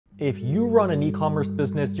If you run an e-commerce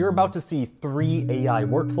business, you're about to see 3 AI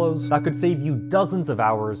workflows that could save you dozens of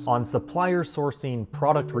hours on supplier sourcing,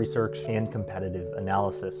 product research, and competitive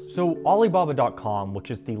analysis. So Alibaba.com,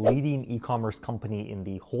 which is the leading e-commerce company in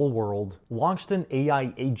the whole world, launched an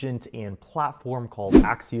AI agent and platform called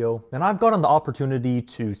Accio. And I've gotten the opportunity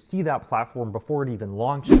to see that platform before it even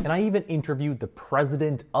launched. And I even interviewed the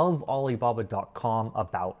president of Alibaba.com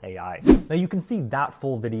about AI. Now you can see that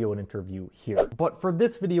full video and interview here. But for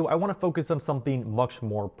this video, I want to focus on something much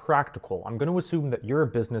more practical. I'm going to assume that you're a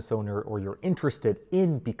business owner or you're interested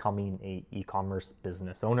in becoming an e-commerce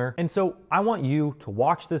business owner. And so I want you to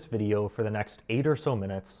watch this video for the next 8 or so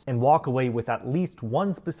minutes and walk away with at least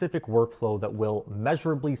one specific workflow that will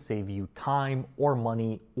measurably save you time or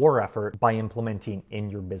money or effort by implementing in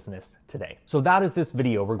your business today. So that is this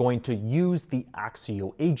video. We're going to use the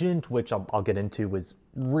Accio agent, which I'll get into is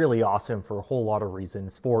really awesome for a whole lot of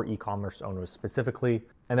reasons for e-commerce owners specifically.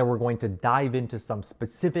 And then we're going to dive into some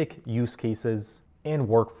specific use cases and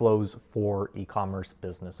workflows for e-commerce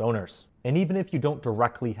business owners. And even if you don't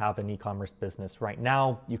directly have an e-commerce business right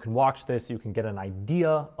now, you can watch this, you can get an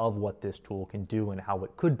idea of what this tool can do and how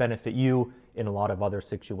it could benefit you in a lot of other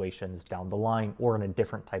situations down the line or in a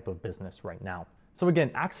different type of business right now. So again,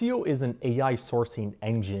 Accio is an AI sourcing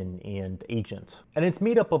engine and agent, and it's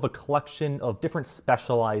made up of a collection of different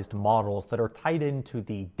specialized models that are tied into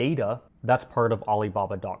the data that's part of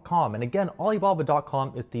Alibaba.com. And again,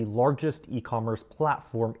 Alibaba.com is the largest e-commerce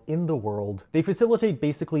platform in the world. They facilitate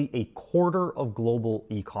basically a quarter of global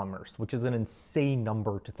e-commerce, which is an insane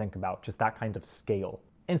number to think about, just that kind of scale.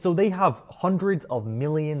 And so they have hundreds of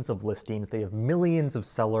millions of listings, they have millions of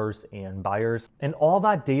sellers and buyers, and all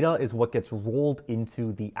that data is what gets rolled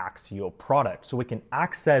into the Accio product. So we can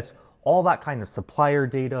access all that kind of supplier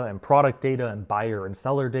data and product data and buyer and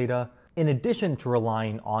seller data, in addition to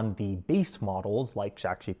relying on the base models like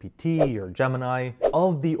ChatGPT or Gemini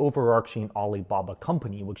of the overarching Alibaba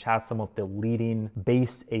company, which has some of the leading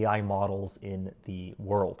base AI models in the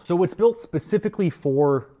world. So it's built specifically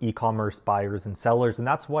for e-commerce buyers and sellers, and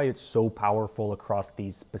that's why it's so powerful across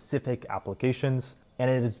these specific applications. And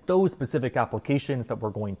it is those specific applications that we're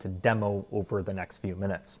going to demo over the next few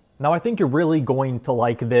minutes. Now, I think you're really going to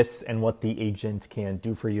like this and what the agent can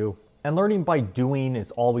do for you. And learning by doing is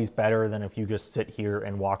always better than if you just sit here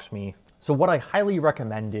and watch me. So what I highly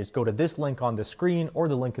recommend is go to this link on the screen or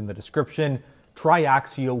the link in the description, try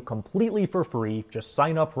Accio completely for free, just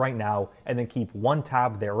sign up right now and then keep one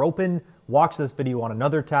tab there open, watch this video on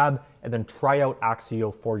another tab, and then try out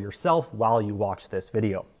Accio for yourself while you watch this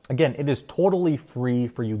video. Again, it is totally free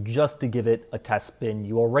for you just to give it a test spin.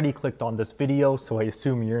 You already clicked on this video, so I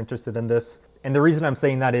assume you're interested in this. And the reason I'm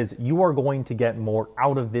saying that is you are going to get more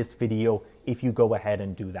out of this video if you go ahead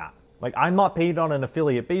and do that. Like, I'm not paid on an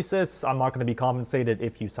affiliate basis. I'm not going to be compensated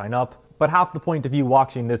if you sign up. But half the point of you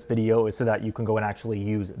watching this video is so that you can go and actually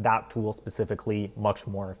use that tool specifically much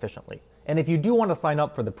more efficiently. And if you do want to sign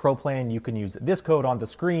up for the Pro plan, you can use this code on the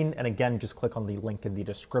screen. And again, just click on the link in the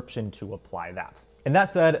description to apply that. And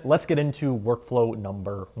that said, let's get into workflow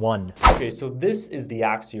number 1. Okay, so this is the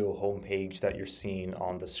Accio homepage that you're seeing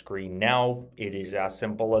on the screen now. It is as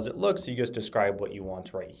simple as it looks. You just describe what you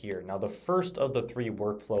want right here. Now, the first of the 3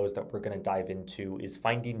 workflows that we're going to dive into is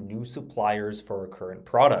finding new suppliers for a current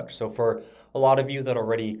product. So for a lot of you that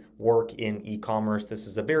already work in e-commerce, this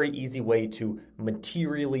is a very easy way to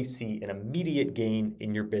materially see an immediate gain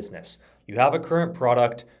in your business. You have a current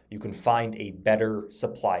product, you can find a better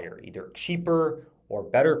supplier, either cheaper or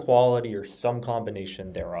better quality or some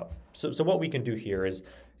combination thereof. So what we can do here is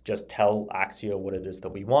just tell Accio what it is that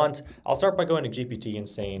we want. I'll start by going to GPT and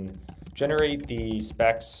saying, generate the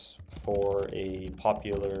specs for a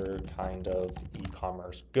popular kind of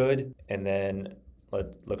e-commerce good. And then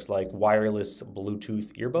it looks like wireless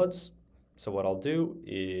Bluetooth earbuds. So what I'll do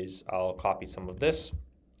is I'll copy some of this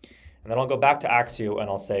and then I'll go back to Accio and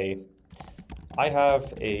I'll say, I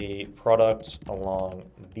have a product along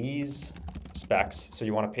these specs. So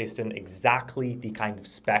you want to paste in exactly the kind of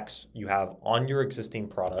specs you have on your existing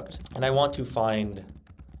product. And I want to find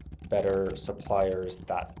better suppliers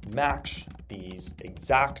that match these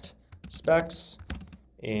exact specs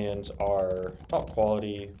and are top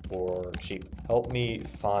quality or cheap. Help me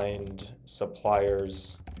find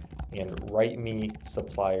suppliers and write me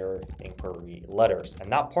supplier inquiry letters. And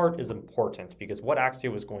that part is important because what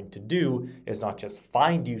Accio is going to do is not just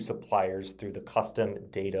find you suppliers through the custom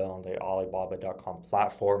data on the Alibaba.com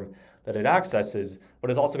platform that it accesses, but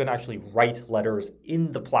is also going to actually write letters in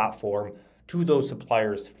the platform to those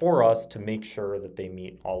suppliers for us to make sure that they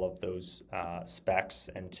meet all of those specs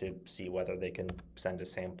and to see whether they can send a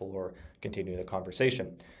sample or continue the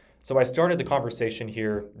conversation. So I started the conversation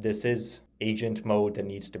here. This is agent mode that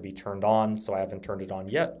needs to be turned on. So I haven't turned it on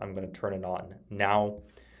yet. I'm going to turn it on now.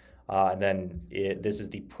 And then this is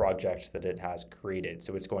the project that it has created.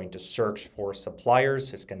 So it's going to search for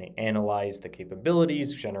suppliers. It's going to analyze the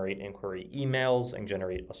capabilities, generate inquiry emails, and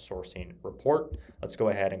generate a sourcing report. Let's go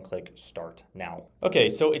ahead and click Start Now. Okay,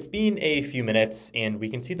 so it's been a few minutes, and we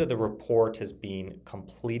can see that the report has been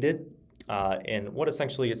completed. And what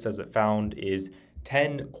essentially it says it found is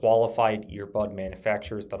 10 qualified earbud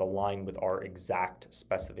manufacturers that align with our exact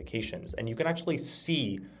specifications. And you can actually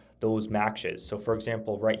see those matches. So for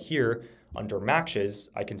example, right here under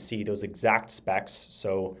matches, I can see those exact specs.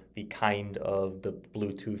 So the kind of the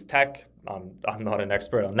Bluetooth tech, I'm not an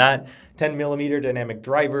expert on that, 10 millimeter dynamic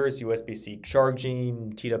drivers, USB-C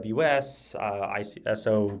charging, TWS,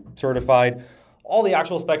 ISO certified. All the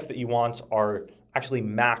actual specs that you want are actually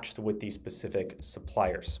matched with these specific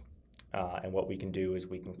suppliers. And what we can do is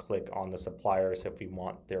we can click on the suppliers if we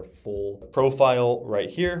want their full profile right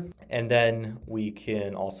here. And then we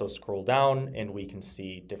can also scroll down and we can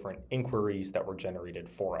see different inquiries that were generated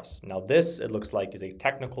for us. Now this, it looks like, is a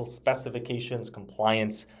technical specifications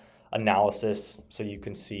compliance analysis. So you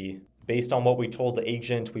can see based on what we told the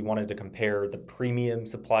agent, we wanted to compare the premium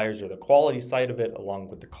suppliers or the quality side of it along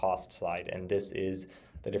with the cost side. And this is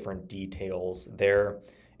the different details there.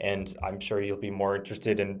 And I'm sure you'll be more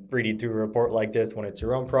interested in reading through a report like this when it's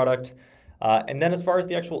your own product. And then as far as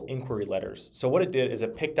the actual inquiry letters, so what it did is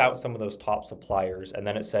it picked out some of those top suppliers, and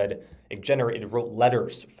then it said it wrote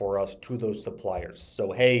letters for us to those suppliers.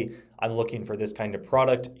 So, hey, I'm looking for this kind of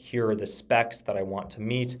product. Here are the specs that I want to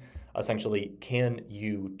meet. Essentially, can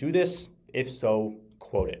you do this? If so,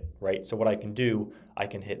 quote it, right? So what I can do, I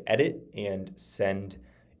can hit edit and send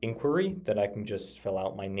inquiry that I can just fill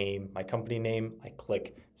out my name, my company name. I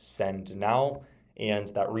click send now, and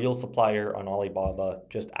that real supplier on Alibaba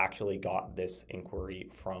just actually got this inquiry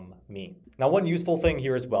from me. Now, one useful thing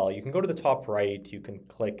here as well, you can go to the top right, you can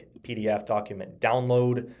click PDF document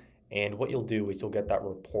download, and what you'll do is you'll get that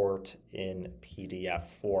report in PDF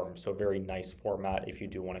form. So a very nice format if you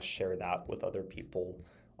do want to share that with other people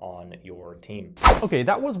on your team. Okay,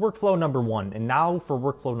 that was workflow number 1. And now for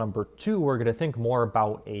workflow number 2, we're going to think more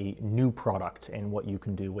about a new product and what you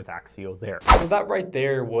can do with Accio there. So that right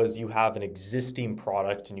there was you have an existing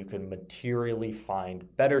product and you can materially find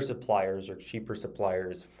better suppliers or cheaper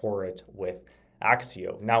suppliers for it with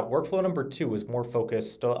Accio. Now, workflow number 2 is more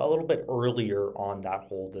focused a little bit earlier on that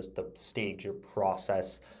whole the stage or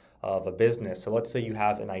process of a business. So let's say you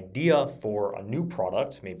have an idea for a new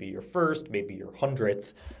product, maybe your first, maybe your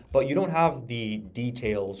 100th, but you don't have the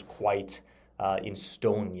details quite in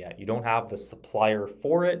stone yet. You don't have the supplier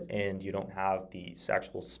for it, and you don't have the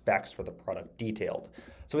actual specs for the product detailed.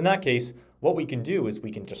 So in that case, what we can do is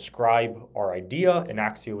we can describe our idea, and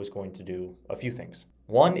Accio is going to do a few things.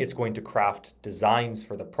 One, it's going to craft designs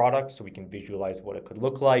for the product so we can visualize what it could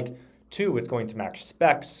look like. 2, it's going to match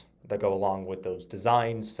specs that go along with those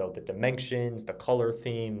designs, so the dimensions, the color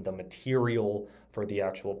theme, the material for the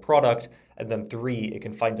actual product. And then 3, it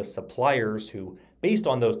can find us suppliers who, based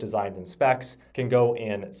on those designs and specs, can go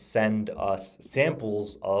and send us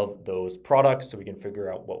samples of those products so we can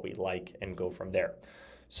figure out what we like and go from there.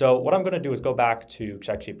 So what I'm going to do is go back to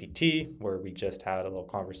ChatGPT, where we just had a little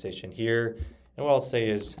conversation here. And what I'll say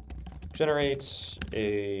is, generate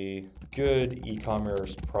a good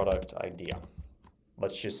e-commerce product idea.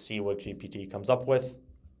 Let's just see what GPT comes up with.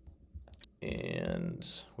 And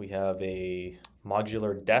we have a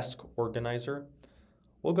modular desk organizer.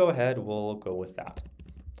 We'll go ahead, we'll go with that.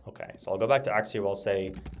 Okay, so I'll go back to Accio. I'll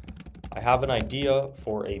say, I have an idea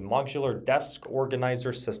for a modular desk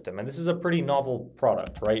organizer system. And this is a pretty novel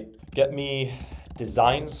product, right? Get me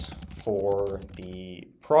designs for the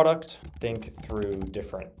product. Think through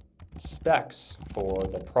different specs for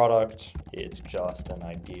the product. It's just an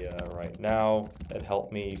idea right now that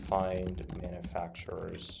helped me find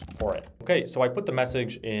manufacturers for it. Okay, so I put the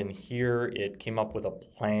message in here. It came up with a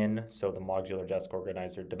plan. So the modular desk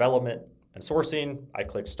organizer development and sourcing. I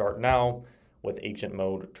click start now with agent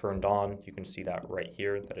mode turned on. You can see that right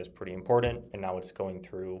here. That is pretty important. And now it's going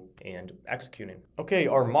through and executing. Okay,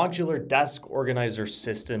 our modular desk organizer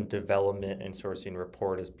system development and sourcing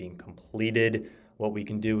report is being completed. What we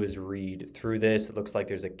can do is read through this. It looks like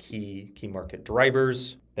there's a key market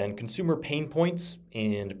drivers, then consumer pain points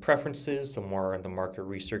and preferences, so more on the market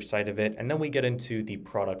research side of it. And then we get into the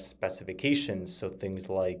product specifications, so things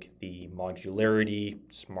like the modularity,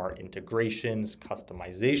 smart integrations,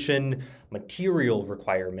 customization, material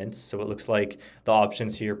requirements. So it looks like the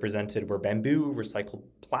options here presented were bamboo, recycled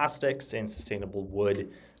plastics, and sustainable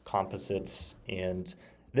wood, composites, and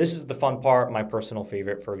This is the fun part, my personal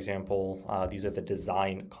favorite, for example. These are the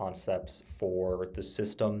design concepts for the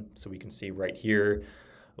system. So we can see right here,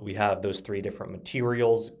 we have those 3 different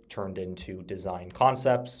materials turned into design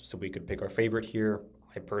concepts. So we could pick our favorite here.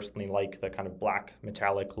 I personally like the kind of black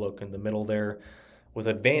metallic look in the middle there. With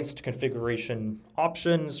advanced configuration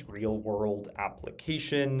options, real world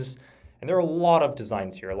applications, and there are a lot of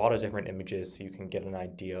designs here, a lot of different images, so you can get an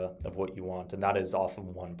idea of what you want, and that is off of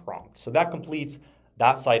one prompt. So that completes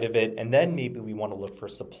that side of it, and then maybe we want to look for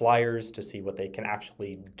suppliers to see what they can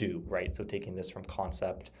actually do, right? So taking this from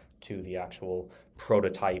concept to the actual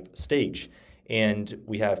prototype stage. And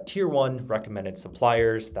we have tier 1 recommended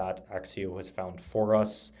suppliers that Accio has found for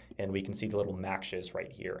us. And we can see the little matches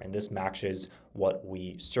right here. And this matches what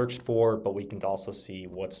we searched for, but we can also see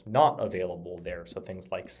what's not available there. So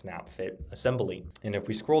things like snap fit assembly. And if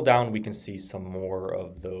we scroll down, we can see some more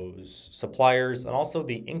of those suppliers and also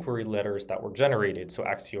the inquiry letters that were generated. So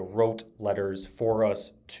Accio wrote letters for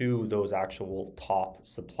us to those actual top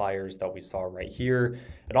suppliers that we saw right here.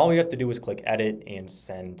 And all we have to do is click edit and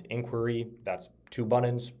send inquiry. That's 2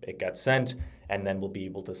 buttons, it gets sent, and then we'll be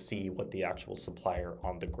able to see what the actual supplier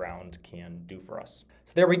on the ground can do for us.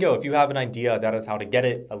 So there we go. If you have an idea, that is how to get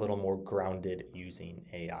it a little more grounded using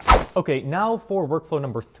AI. Okay, now for workflow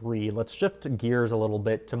number 3, let's shift gears a little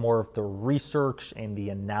bit to more of the research and the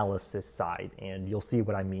analysis side, and you'll see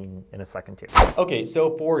what I mean in a second here. Okay,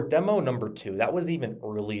 so for demo number 2, that was even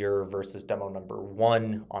earlier versus demo number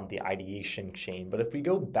 1 on the ideation chain. But if we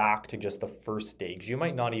go back to just the first stage, you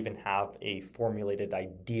might not even have a formulated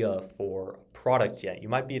idea for a product yet. You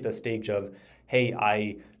might be at the stage of, hey,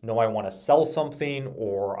 I know I want to sell something,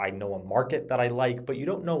 or I know a market that I like, but you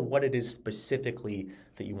don't know what it is specifically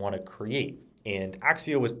that you want to create. And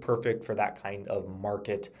Accio is perfect for that kind of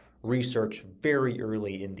market research very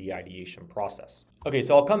early in the ideation process. Okay,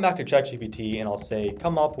 so I'll come back to ChatGPT and I'll say,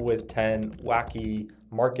 come up with 10 wacky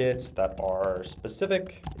markets that are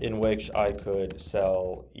specific in which I could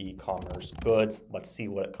sell e-commerce goods. Let's see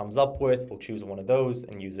what it comes up with. We'll choose one of those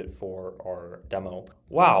and use it for our demo.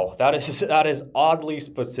 Wow, that is oddly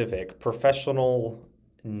specific. Professional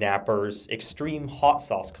nappers, extreme hot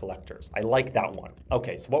sauce collectors. I like that one.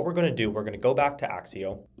 Okay, so what we're going to do, we're going to go back to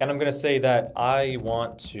Accio, and I'm going to say that I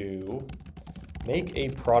want to make a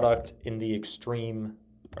product in the extreme,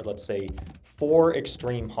 or let's say 4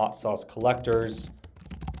 extreme hot sauce collectors,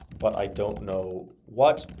 but I don't know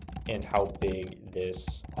what and how big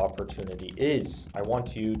this opportunity is. I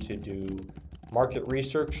want you to do market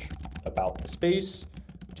research about the space,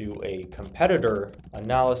 do a competitor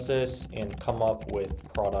analysis, and come up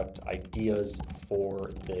with product ideas for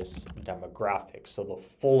this demographic. So the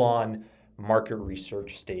full-on market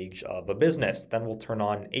research stage of a business. Then we'll turn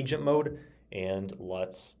on agent mode and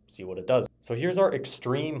let's see what it does. So here's our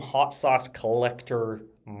extreme hot sauce collector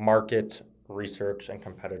market research and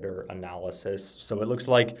competitor analysis. So it looks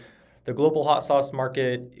like the global hot sauce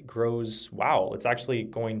market grows, wow, it's actually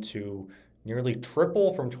going to nearly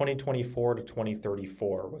triple from 2024 to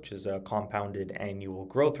 2034, which is a compounded annual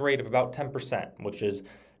growth rate of about 10%, which is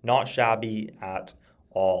not shabby at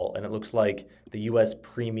all. And it looks like the US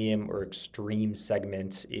premium or extreme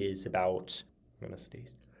segment is about,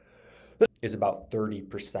 is about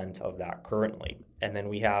 30% of that currently. And then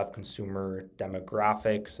we have consumer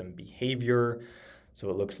demographics and behavior. So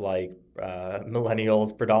it looks like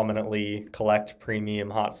millennials predominantly collect premium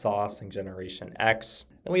hot sauce and Generation X.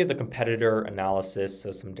 Then we have the competitor analysis,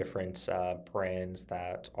 so some different brands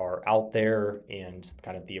that are out there and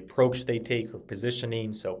kind of the approach they take or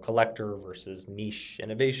positioning. So collector versus niche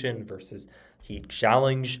innovation versus heat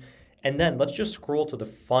challenge. And then let's just scroll to the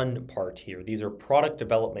fun part here. These are product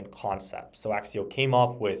development concepts. So Accio came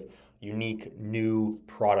up with unique new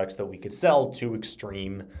products that we could sell to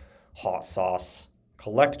extreme hot sauce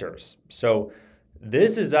collectors. So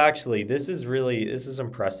this is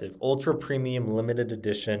impressive. Ultra premium limited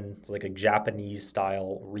edition. It's like a Japanese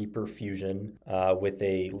style Reaper Fusion with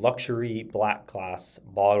a luxury black glass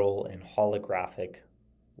bottle and holographic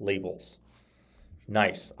labels.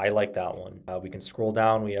 Nice, I like that one. We can scroll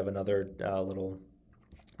down. We have another little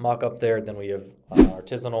mock-up there. Then we have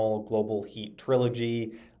artisanal global heat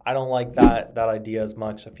trilogy. I don't like that idea as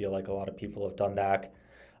much. I feel like a lot of people have done that.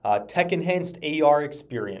 Tech-enhanced AR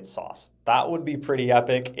experience sauce. That would be pretty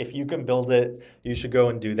epic. If you can build it, you should go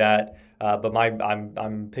and do that. But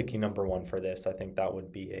I'm picking number 1 for this. I think that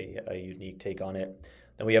would be a unique take on it.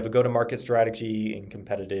 Then we have a go-to-market strategy and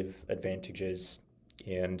competitive advantages.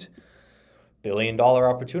 And billion-dollar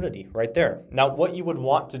opportunity right there. Now, what you would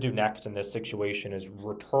want to do next in this situation is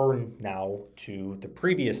return now to the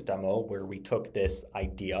previous demo where we took this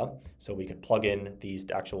idea. So we could plug in these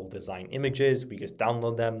actual design images. We just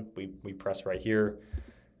download them. We press right here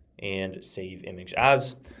and save image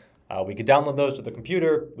as. We could download those to the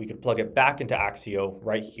computer. We could plug it back into Accio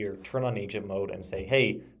right here, turn on agent mode and say,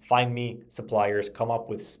 hey, find me suppliers, come up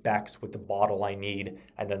with specs with the model I need,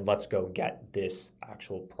 and then let's go get this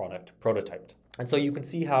actual product prototyped. And so you can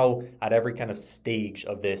see how at every kind of stage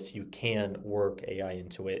of this, you can work AI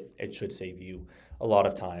into it. It should save you a lot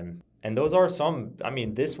of time. And those are some, I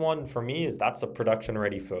mean, this one for me that's a production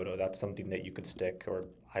ready photo. That's something that you could stick, or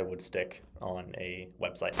I would stick on a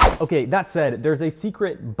website. Okay, that said, there's a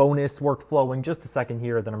secret bonus workflow in just a second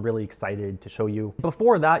here that I'm really excited to show you.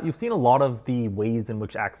 Before that, you've seen a lot of the ways in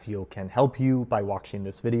which Accio can help you by watching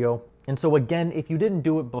this video. And so again, if you didn't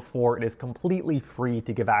do it before, it is completely free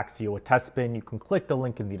to give Accio a test spin. You can click the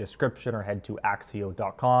link in the description or head to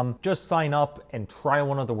accio.com. Just sign up and try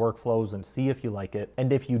one of the workflows and see if you like it.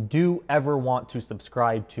 And if you do ever want to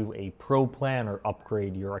subscribe to a pro plan or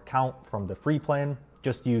upgrade your account from the free plan,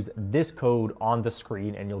 just use this code on the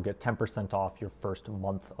screen and you'll get 10% off your first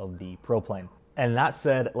month of the pro plan. And that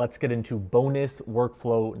said, let's get into bonus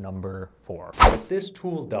workflow number 4. What this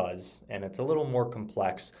tool does, and it's a little more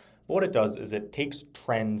complex, but what it does is it takes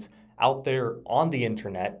trends out there on the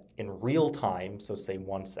internet in real time, so say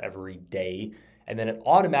once every day, and then it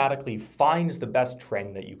automatically finds the best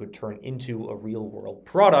trend that you could turn into a real world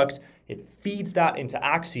product. It feeds that into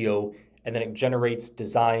Accio, and then it generates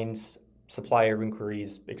designs, supplier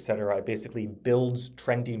inquiries, etc. It basically builds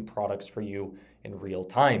trending products for you in real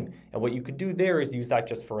time. And what you could do there is use that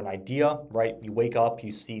just for an idea, right? You wake up,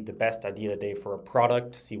 you see the best idea today for a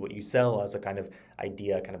product, see what you sell as a kind of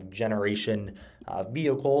idea, kind of generation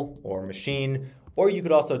vehicle or machine. Or you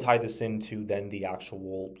could also tie this into then the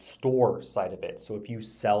actual store side of it. So if you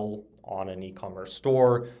sell on an e-commerce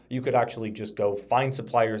store, you could actually just go find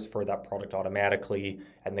suppliers for that product automatically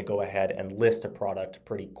and then go ahead and list a product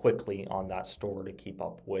pretty quickly on that store to keep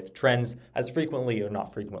up with trends as frequently or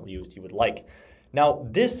not frequently used you would like. Now,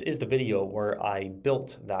 this is the video where I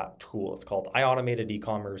built that tool. It's called I Automated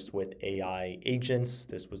E-commerce with AI Agents.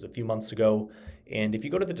 This was a few months ago. And if you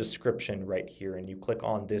go to the description right here and you click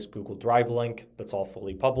on this Google Drive link, that's all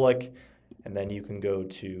fully public, and then you can go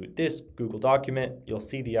to this Google document, you'll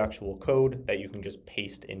see the actual code that you can just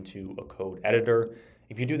paste into a code editor.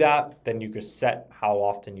 If you do that, then you just set how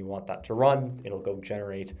often you want that to run. It'll go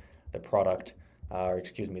generate the product,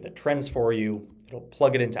 the trends for you. It'll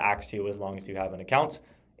plug it into Accio as long as you have an account,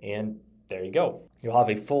 and there you go. You'll have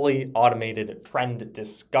a fully automated trend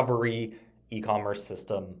discovery e-commerce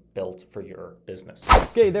system built for your business.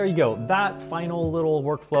 Okay, there you go. That final little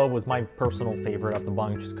workflow was my personal favorite of the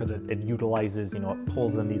bunch just because it utilizes, it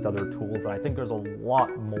pulls in these other tools. And I think there's a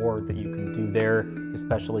lot more that you can do there,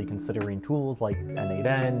 especially considering tools like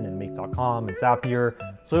N8N and Make.com and Zapier.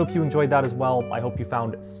 So I hope you enjoyed that as well. I hope you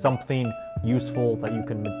found something useful that you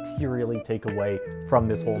can materially take away from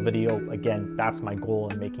this whole video. Again, that's my goal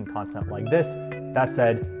in making content like this. That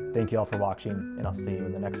said, thank you all for watching, and I'll see you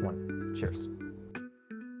in the next one. Cheers.